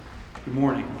Good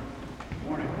morning.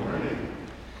 Morning. Morning.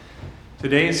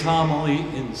 Today's homily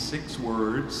in 6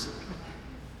 words.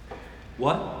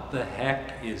 What the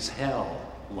heck is hell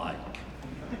like?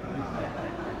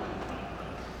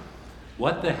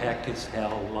 What the heck is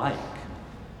hell like?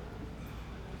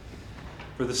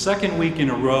 For the second week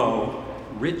in a row,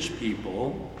 rich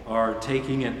people are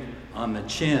taking it on the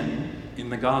chin in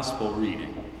the gospel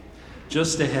reading,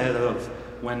 just ahead of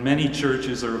when many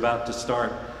churches are about to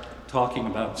start talking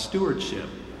about stewardship.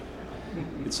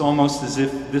 It's almost as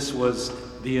if this was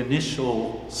the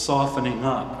initial softening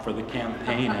up for the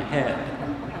campaign ahead.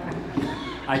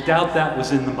 I doubt that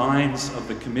was in the minds of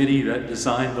the committee that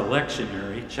designed the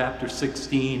lectionary. Chapter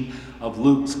 16 of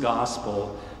Luke's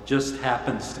Gospel just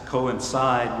happens to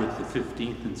coincide with the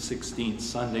 15th and 16th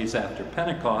Sundays after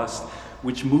Pentecost,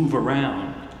 which move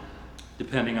around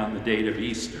depending on the date of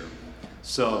Easter.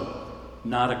 So,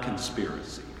 not a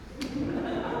conspiracy.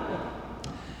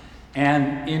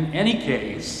 And in any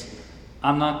case,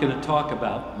 I'm not going to talk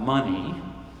about money.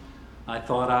 I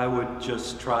thought I would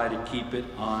just try to keep it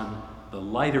on the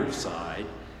lighter side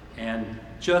and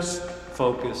just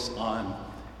focus on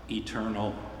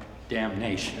eternal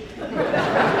damnation.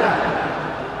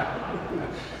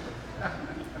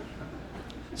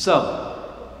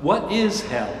 So, what is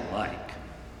hell like?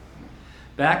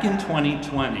 Back in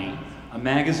 2020, a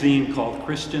magazine called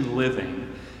Christian Living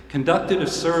conducted a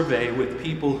survey with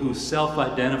people who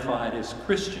self-identified as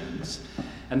Christians,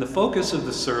 and the focus of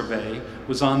the survey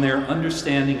was on their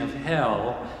understanding of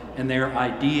hell and their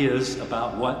ideas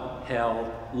about what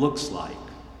hell looks like.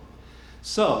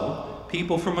 So,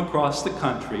 people from across the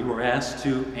country were asked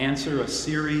to answer a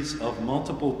series of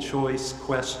multiple choice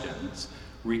questions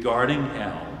regarding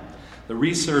hell. The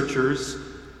researchers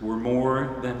were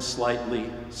more than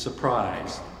slightly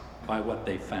surprised by what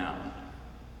they found.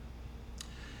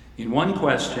 In one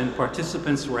question,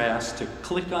 participants were asked to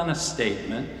click on a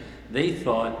statement they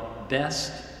thought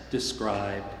best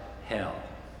described hell.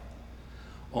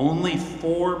 Only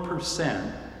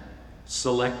 4%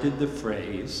 selected the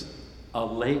phrase, "a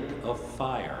lake of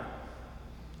fire,"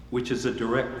 which is a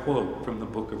direct quote from the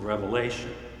book of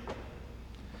Revelation.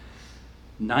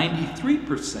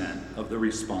 93% of the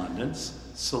respondents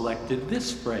selected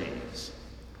this phrase,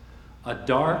 "a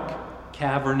dark,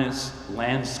 cavernous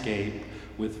landscape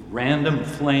with random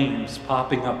flames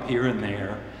popping up here and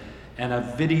there, and a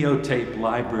videotape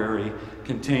library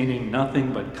containing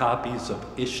nothing but copies of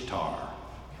Ishtar."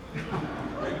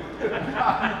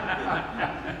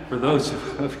 For those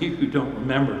of you who don't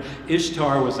remember,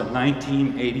 Ishtar was a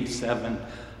 1987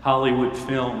 Hollywood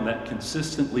film that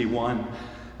consistently won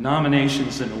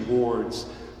nominations and awards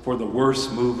for the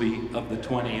worst movie of the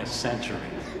 20th century.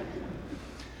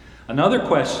 Another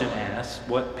question asked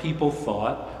what people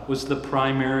thought was the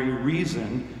primary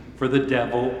reason for the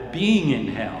devil being in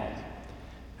hell.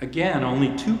 Again, only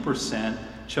 2%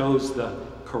 chose the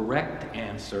correct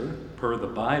answer, per the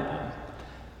Bible,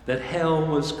 that hell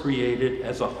was created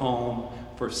as a home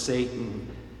for Satan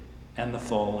and the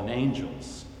fallen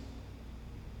angels.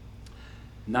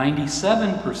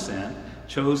 97%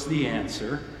 chose the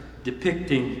answer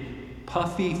depicting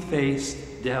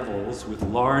puffy-faced devils with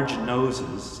large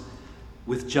noses,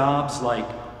 with jobs like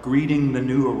greeting the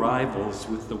new arrivals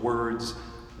with the words,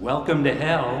 "Welcome to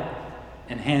hell,"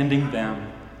 and handing them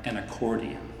an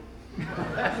accordion.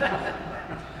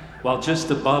 While just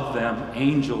above them,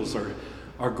 angels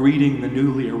are greeting the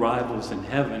newly arrivals in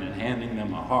heaven and handing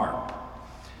them a harp.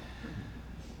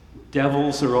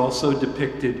 Devils are also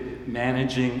depicted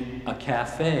managing a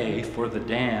cafe for the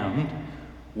damned,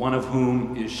 one of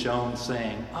whom is shown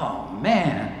saying, "Oh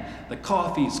man, the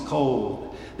coffee's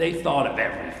cold. They thought of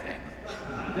everything."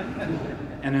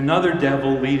 And another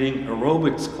devil leading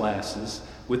aerobics classes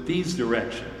with these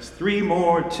directions: 3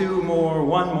 more, 2 more,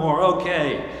 1 more,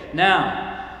 okay.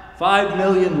 Now, 5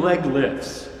 million leg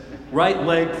lifts. Right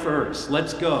leg first,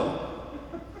 let's go.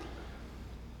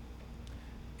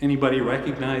 Anybody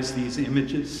recognize these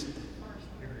images?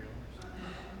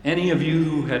 Any of you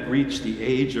who had reached the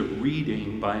age of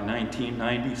reading by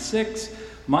 1996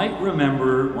 might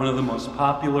remember one of the most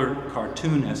popular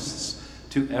cartoonists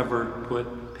to ever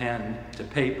put pen to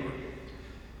paper,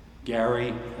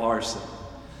 Gary Larson,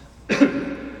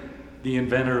 the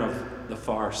inventor of The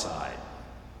Far Side.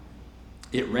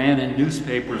 It ran in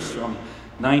newspapers from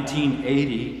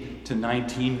 1980 to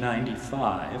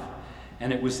 1995,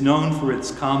 and it was known for its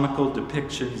comical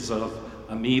depictions of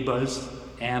amoebas,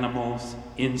 animals,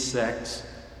 insects,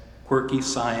 quirky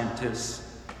scientists,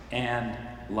 and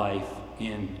life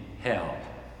in hell.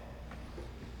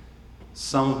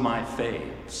 Some of my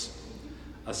faves.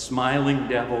 a smiling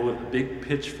devil with a big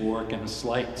pitchfork and a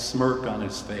slight smirk on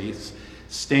his face,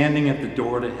 standing at the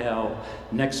door to hell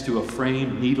next to a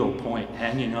framed needlepoint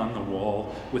hanging on the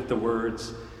wall with the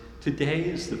words, "Today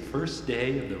is the first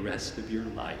day of the rest of your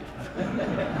life."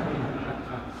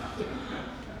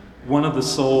 One of the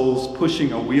souls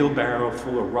pushing a wheelbarrow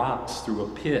full of rocks through a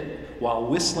pit while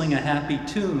whistling a happy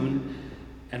tune,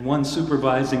 and one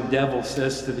supervising devil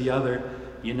says to the other,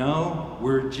 "You know,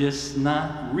 we're just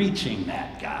not reaching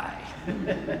that guy."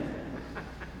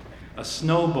 A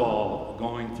snowball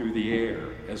going through the air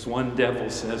as one devil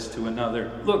says to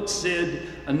another, "Look, Sid,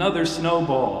 another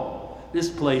snowball. This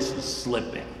place is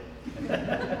slipping."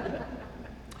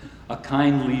 A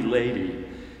kindly lady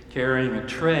carrying a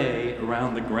tray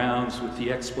around the grounds with the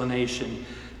explanation,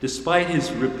 despite his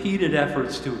repeated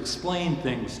efforts to explain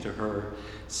things to her,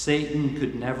 Satan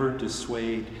could never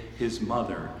dissuade his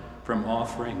mother from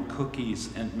offering cookies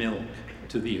and milk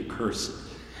to the accursed.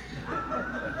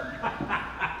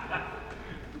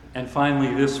 And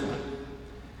finally, this one.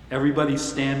 Everybody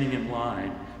standing in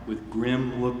line with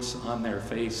grim looks on their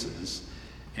faces,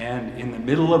 and in the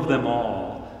middle of them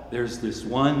all, there's this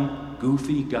one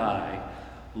goofy guy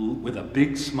with a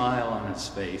big smile on his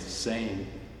face saying,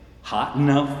 "Hot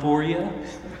enough for you?"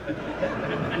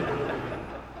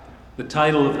 The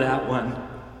title of that one,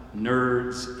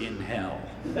 Nerds in Hell.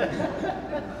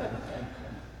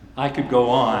 I could go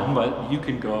on, but you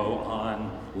can go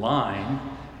online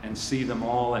and see them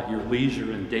all at your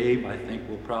leisure, and Dave, I think,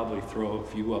 will probably throw a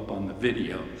few up on the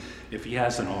video if he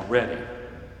hasn't already.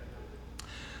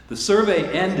 The survey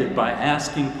ended by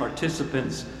asking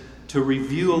participants to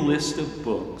review a list of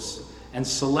books and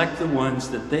select the ones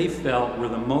that they felt were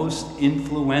the most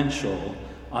influential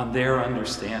on their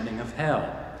understanding of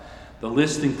hell. The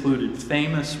list included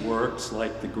famous works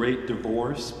like The Great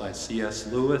Divorce by C.S.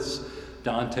 Lewis,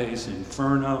 Dante's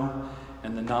Inferno,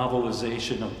 and the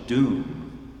novelization of Doom.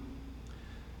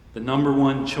 The number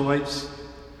one choice,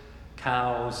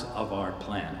 Cows of Our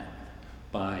Planet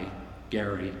by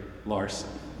Gary Larson.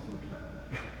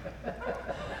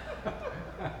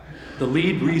 The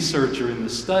lead researcher in the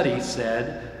study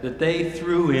said that they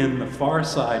threw in the Far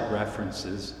Side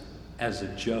references as a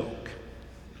joke.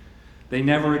 They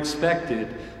never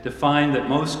expected to find that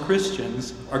most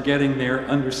Christians are getting their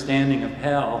understanding of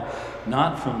hell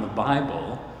not from the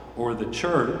Bible or the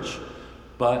church,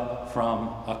 but from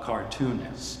a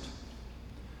cartoonist.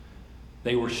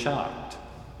 They were shocked.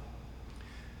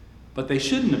 But they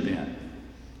shouldn't have been,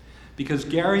 because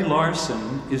Gary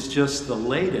Larson is just the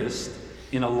latest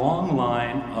in a long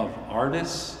line of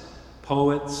artists,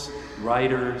 poets,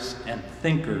 writers, and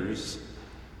thinkers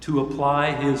to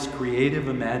apply his creative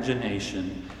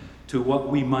imagination to what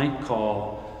we might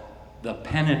call the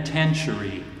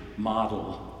penitentiary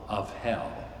model of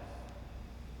hell.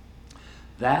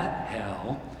 That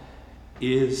hell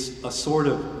is a sort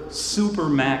of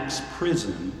supermax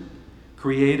prison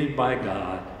created by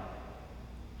God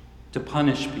to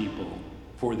punish people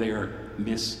for their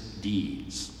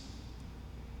misdeeds.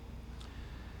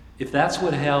 If that's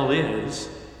what hell is,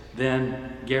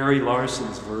 then Gary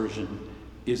Larson's version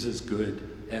is as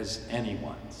good as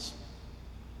anyone's.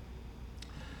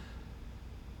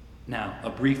 Now, a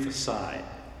brief aside.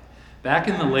 Back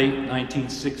in the late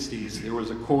 1960s, there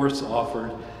was a course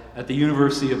offered at the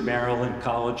University of Maryland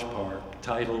College Park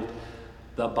titled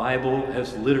The Bible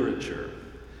as Literature.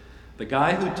 The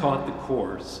guy who taught the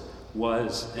course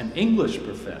was an English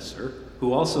professor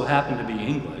who also happened to be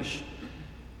English,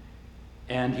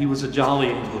 and he was a jolly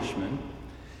Englishman.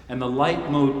 And the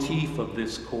leitmotif of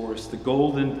this course, the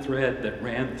golden thread that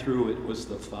ran through it, was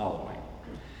the following.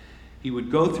 He would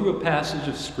go through a passage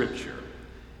of Scripture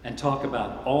and talk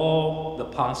about all the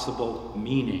possible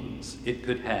meanings it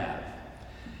could have.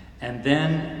 And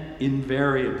then,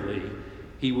 invariably,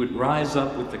 he would rise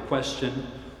up with the question,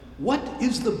 "What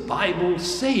is the Bible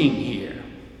saying here?"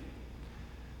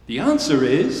 The answer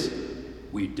is,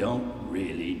 we don't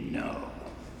really know.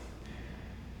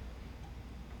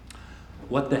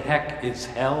 What the heck is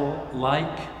hell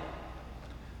like?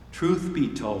 Truth be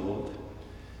told,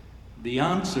 the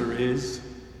answer is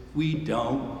we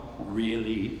don't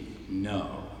really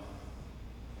know.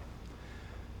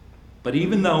 But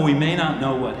even though we may not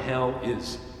know what hell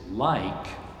is like,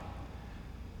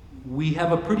 we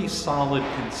have a pretty solid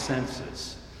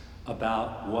consensus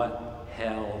about what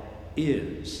hell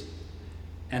is,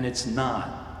 and it's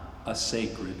not a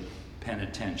sacred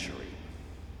penitentiary.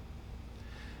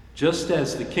 Just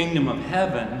as the kingdom of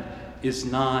heaven is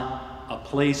not a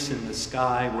place in the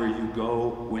sky where you go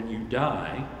when you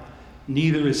die,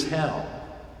 neither is hell.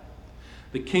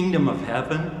 The kingdom of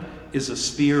heaven is a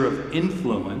sphere of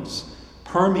influence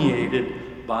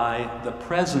permeated by the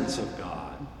presence of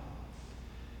God.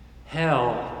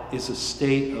 Hell is a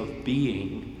state of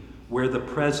being where the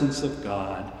presence of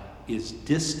God is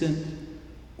distant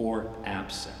or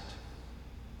absent.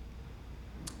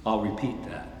 I'll repeat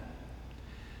that.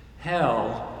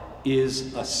 Hell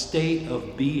is a state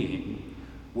of being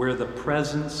where the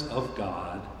presence of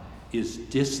God is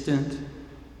distant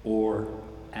or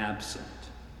absent.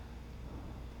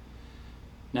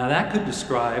 Now that could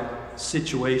describe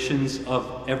situations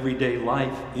of everyday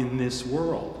life in this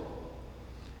world.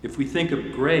 If we think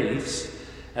of grace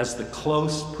as the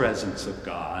close presence of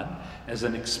God, as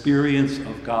an experience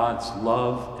of God's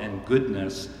love and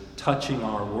goodness touching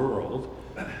our world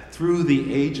through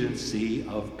the agency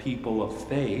of people of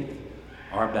faith,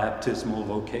 our baptismal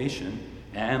vocation,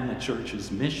 and the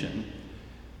church's mission,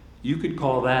 you could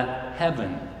call that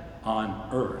heaven on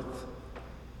earth.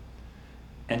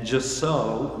 And just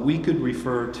so, we could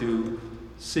refer to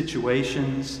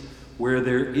situations where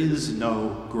there is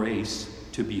no grace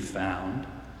to be found,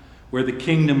 where the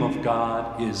kingdom of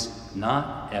God is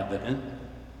not evident,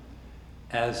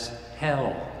 as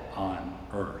hell on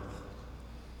earth.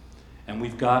 And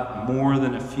we've got more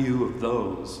than a few of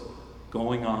those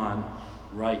going on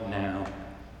right now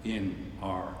in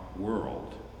our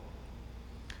world.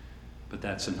 But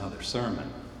that's another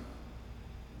sermon.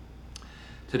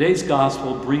 Today's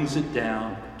gospel brings it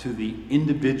down to the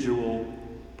individual,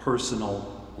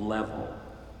 personal level.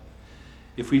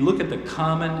 If we look at the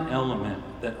common element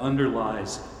that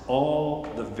underlies all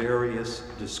the various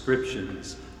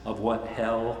descriptions of what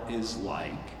hell is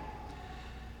like,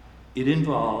 it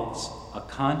involves a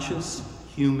conscious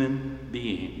human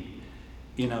being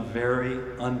in a very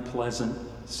unpleasant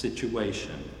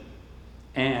situation.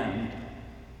 And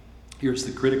here's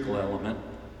the critical element: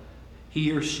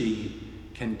 he or she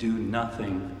can do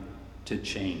nothing to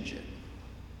change it.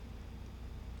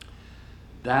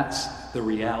 That's the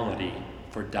reality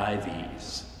for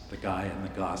Dives, the guy in the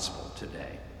gospel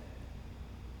today.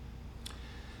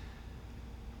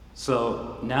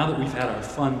 So now that we've had our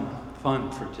fun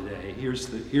for today, here's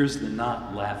the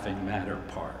not laughing matter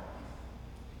part.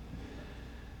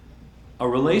 A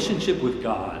relationship with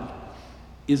God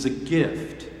is a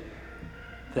gift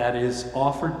that is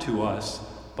offered to us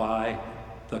by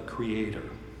the Creator.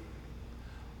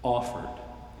 Offered,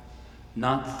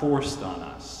 not forced on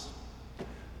us.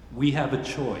 We have a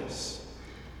choice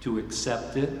to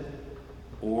accept it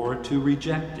or to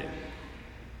reject it.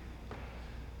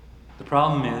 The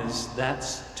problem is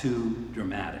that's too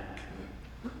dramatic.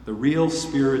 The real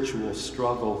spiritual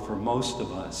struggle for most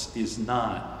of us is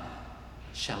not,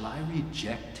 shall I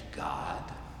reject God?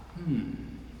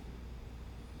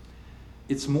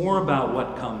 It's more about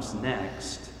what comes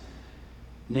next.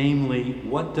 Namely,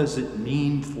 what does it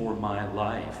mean for my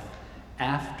life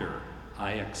after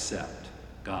I accept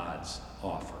God's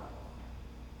offer?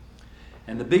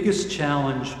 And the biggest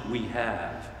challenge we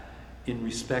have in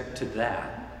respect to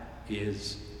that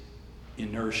is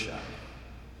inertia,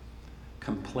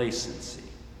 complacency.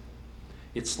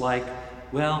 It's like,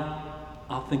 well,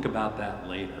 I'll think about that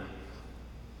later.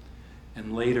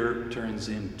 And later turns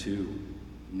into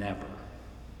never.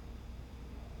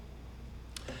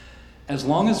 As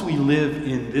long as we live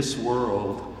in this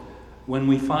world, when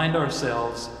we find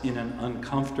ourselves in an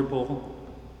uncomfortable,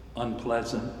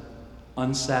 unpleasant,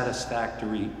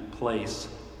 unsatisfactory place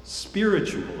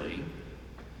spiritually,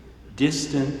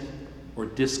 distant or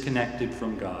disconnected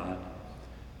from God,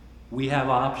 we have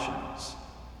options,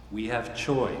 we have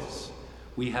choice,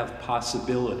 we have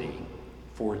possibility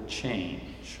for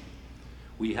change.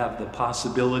 We have the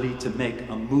possibility to make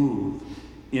a move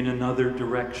in another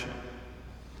direction.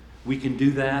 We can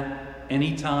do that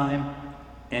anytime,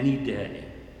 any day,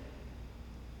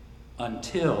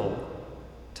 until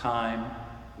time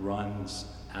runs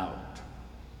out,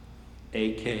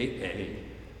 aka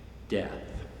death.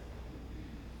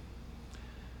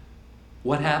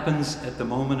 What happens at the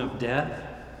moment of death?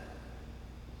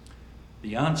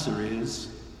 The answer is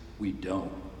we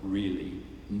don't really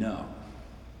know.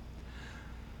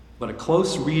 But a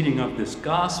close reading of this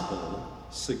gospel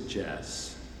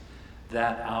suggests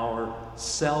that our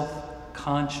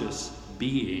self-conscious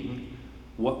being,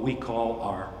 what we call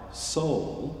our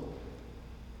soul,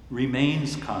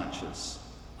 remains conscious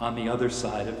on the other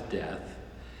side of death.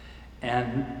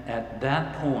 And at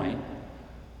that point,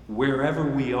 wherever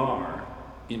we are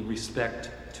in respect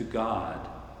to God,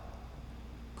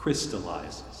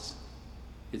 crystallizes.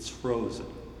 It's frozen.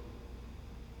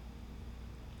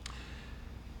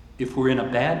 If we're in a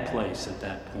bad place at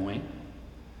that point,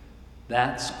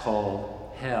 that's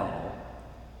called hell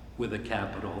with a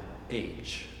capital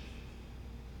H.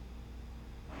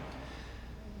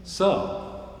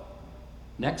 So,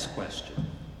 Next question.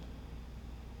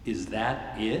 Is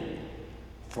that it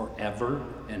forever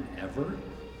and ever?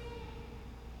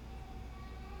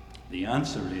 The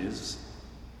answer is,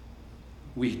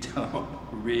 we don't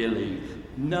really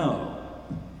know.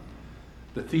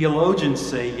 The theologians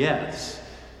say yes,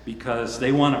 because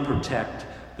they want to protect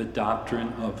the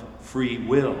doctrine of free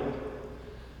will.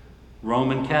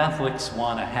 Roman Catholics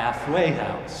want a halfway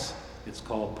house. It's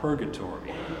called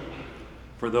purgatory,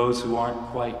 for those who aren't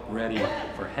quite ready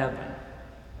for heaven.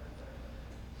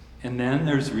 And then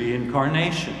there's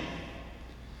reincarnation.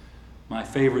 My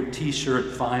favorite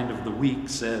t-shirt find of the week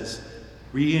says,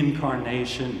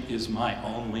 "Reincarnation is my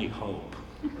only hope."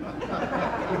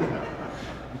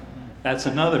 That's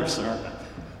another sermon.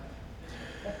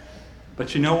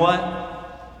 But you know what?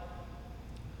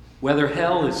 Whether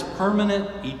hell is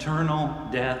permanent, eternal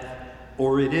death,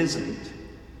 or it isn't,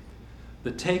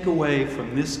 the takeaway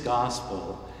from this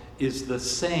gospel is the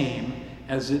same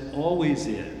as it always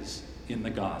is in the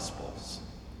Gospels.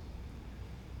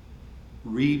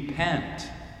 Repent.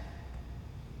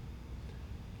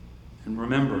 And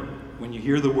remember, when you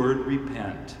hear the word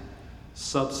repent,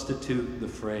 substitute the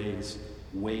phrase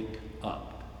wake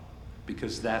up,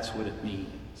 because that's what it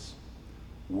means.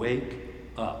 Wake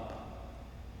up.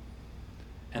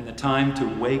 And the time to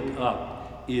wake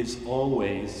up is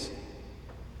always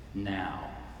now.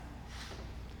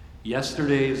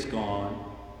 Yesterday is gone.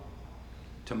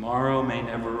 Tomorrow may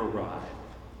never arrive.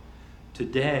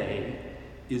 Today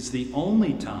is the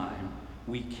only time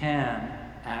we can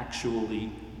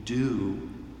actually do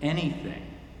anything.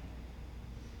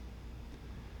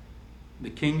 The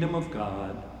kingdom of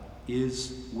God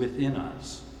is within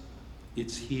us.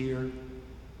 It's here,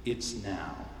 it's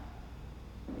now.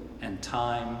 And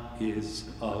time is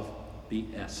of the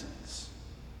essence.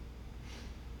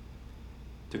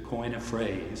 To coin a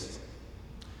phrase,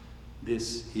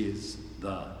 this is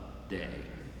the day.